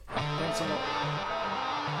Thanks a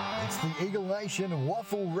lot. It's the Eagle Nation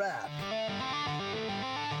Waffle Wrap.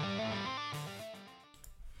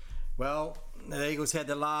 Well, the Eagles had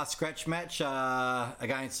the last scratch match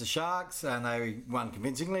against the Sharks, and they won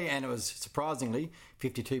convincingly, and it was surprisingly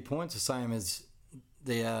 52 points, the same as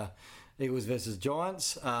the Eagles versus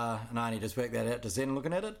Giants, and I only just worked that out just then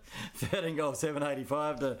looking at it. 13 goals,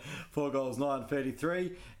 785 to 4 goals,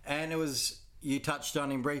 933, and it was, you touched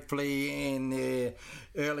on him briefly in the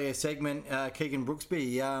earlier segment, Keegan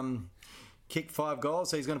Brooksby. Kicked 5 goals,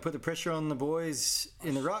 so he's going to put the pressure on the boys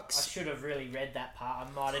in the rucks. I should have really read that part.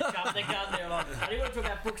 I might have jumped the gun there. Like, I didn't want to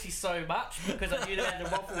talk about Brooksy so much because I knew they had the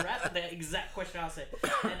waffle wrap and the exact question I said.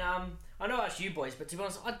 And I know I asked you boys, but to be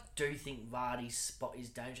honest, I do think Vardy's spot is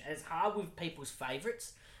dangerous. And it's hard with people's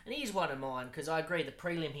favourites. And he's one of mine because I agree, the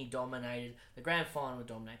prelim he dominated, the grand final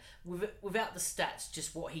dominated. Without the stats,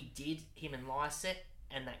 just what he did, him and Lysette,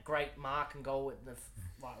 and that great mark and goal at the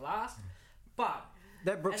last. But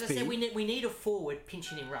that Brooksby, as I said, we need a forward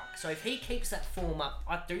pinching in ruck. So if he keeps that form up,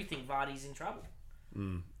 I do think Vardy's in trouble.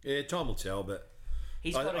 Yeah, time will tell, but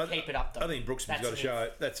he's got to keep it up, though. I think Brooksby's got to show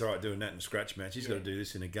that's all right doing that in a scratch match. He's got to do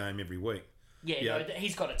this in a game every week. Yeah,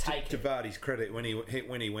 he's got to take to it. To Vardy's credit, when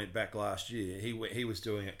he went back last year, he was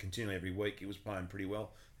doing it continually every week. He was playing pretty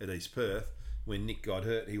well at East Perth. When Nick got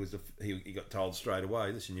hurt, he got told straight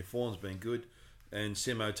away, listen, your form's been good, and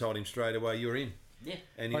Simo told him straight away, you're in. Yeah,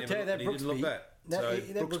 and he didn't look back. That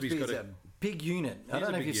Brooksby's got a big unit. I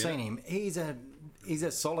don't know if you've seen him. He's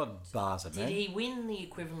a solid bastard, man. Did he win the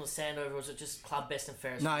equivalent of Sandover, or was it just club best and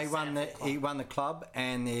fairest? No, he won the club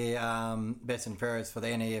and the best and fairest for the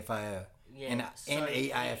NEAFL. Yeah,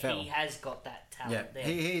 NEAFL. He has got that talent there.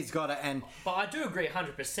 He's got it, but I do agree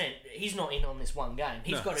 100%. He's not in on this one game.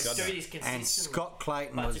 He's got to do this consistently. And Scott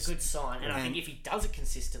Clayton but it's a good sign, and I think if he does it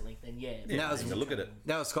consistently, then look at it.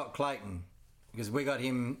 That was Scott Clayton, because we got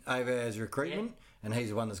him over as recruitment, and he's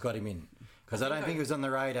the one that's got him in. Because I don't think he was on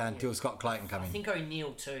the radar until Scott Clayton came in. I think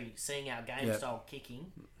O'Neill too, seeing our game style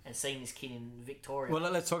kicking and seeing this kid in Victoria. Well,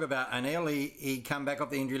 let's talk about O'Neill. He come back off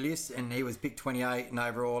the injury list and he was picked 28 in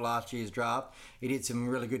overall last year's draft. He did some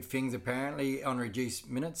really good things apparently on reduced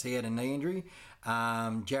minutes. He had a knee injury.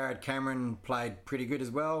 Jared Cameron played pretty good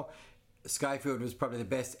as well. Schofield was probably the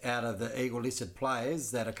best out of the Eagle listed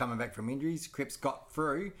players that are coming back from injuries. Cripps got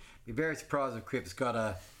through. Be very surprised if Cripps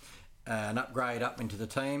got an upgrade up into the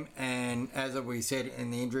team. And as we said in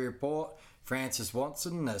the injury report, Francis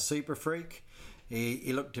Watson, a super freak,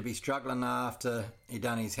 he looked to be struggling after he'd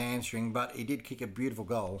done his hamstring, but he did kick a beautiful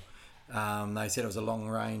goal. They said it was a long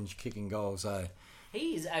range kicking goal, so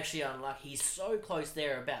he is actually unlucky. He's so close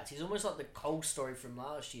thereabouts. He's almost like the Cole story from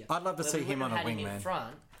last year. I'd love to see him on a wing, man. In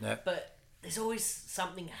front, but there's always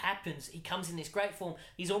something happens. He comes in this great form.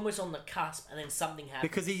 He's almost on the cusp, and then something happens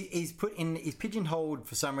because he's pigeonholed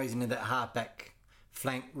for some reason in that halfback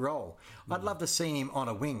flank role. I'd love to see him on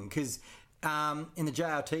a wing because in the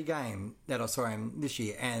JRT game that I saw him this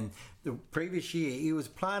year and the previous year, he was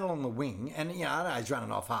playing along the wing, and I know he's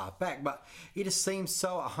running off halfback, but he just seems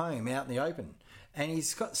so at home out in the open, and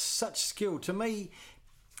he's got such skill to me.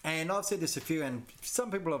 And I've said this a few, and some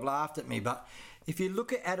people have laughed at me, but if you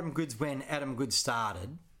look at Adam Goodes when Adam Goodes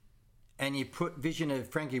started, and you put vision of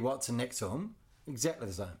Frankie Watson next to him, exactly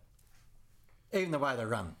the same. Even the way they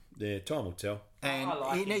run. Yeah, time will tell. And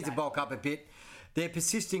he needs to bulk up a bit. They're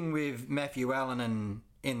persisting with Matthew Allen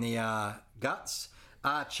in the guts.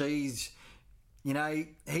 Archie's,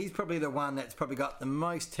 he's probably the one that's probably got the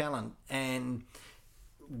most talent. And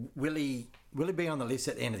will he be on the list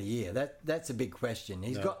at the end of the year? That's a big question.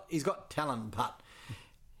 He's got talent, but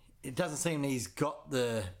it doesn't seem he's got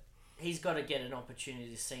the. He's got to get an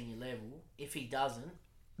opportunity to senior level. If he doesn't,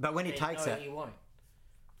 but when he takes it, he won't.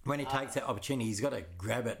 When he takes that opportunity, he's got to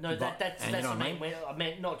grab it. No, that's what I mean. I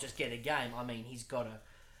meant not just get a game. I mean, he's got to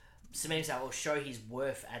cement himself or show his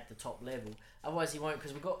worth at the top level. Otherwise, he won't.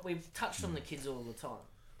 Because we've touched on the kids all the time.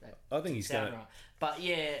 I think he's going right. But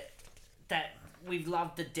yeah, that we've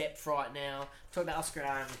loved the depth right now. We talk about Oscar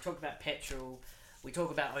Aaron. We talk about Petrel. We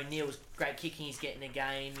talk about O'Neill's great kicking. He's getting a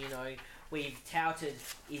game. We've touted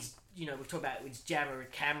his. We talk about his Jammer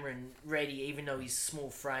Cameron ready, even though he's small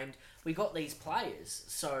framed. We got these players,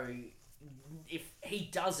 so if he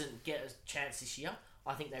doesn't get a chance this year,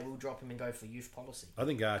 I think they will drop him and go for youth policy. I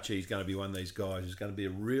think Archie's going to be one of these guys who's going to be a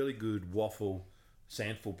really good waffle,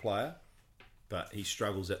 sandful player, but he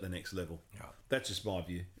struggles at the next level. Yeah. That's just my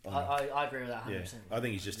view. I agree with that 100%. Yeah. I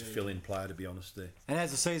think he's just a fill-in player, to be honest there. And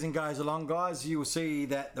as the season goes along, guys, you will see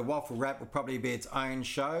that the Waffle Wrap will probably be its own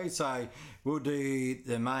show. So we'll do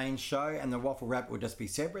the main show and the Waffle Wrap will just be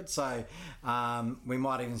separate. So we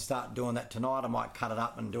might even start doing that tonight. I might cut it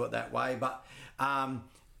up and do it that way. But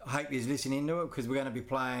I hope you're listening to it because we're going to be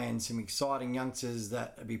playing some exciting youngsters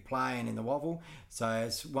that will be playing in the Waffle. So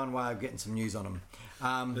it's one way of getting some news on them.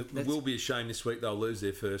 It will be a shame this week they'll lose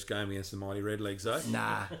their first game against the mighty Redlegs, though.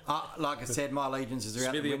 Nah. Like I said, my allegiances are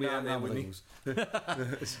out the Smithy will be window. out there with me.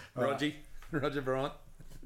 Roger Bryant.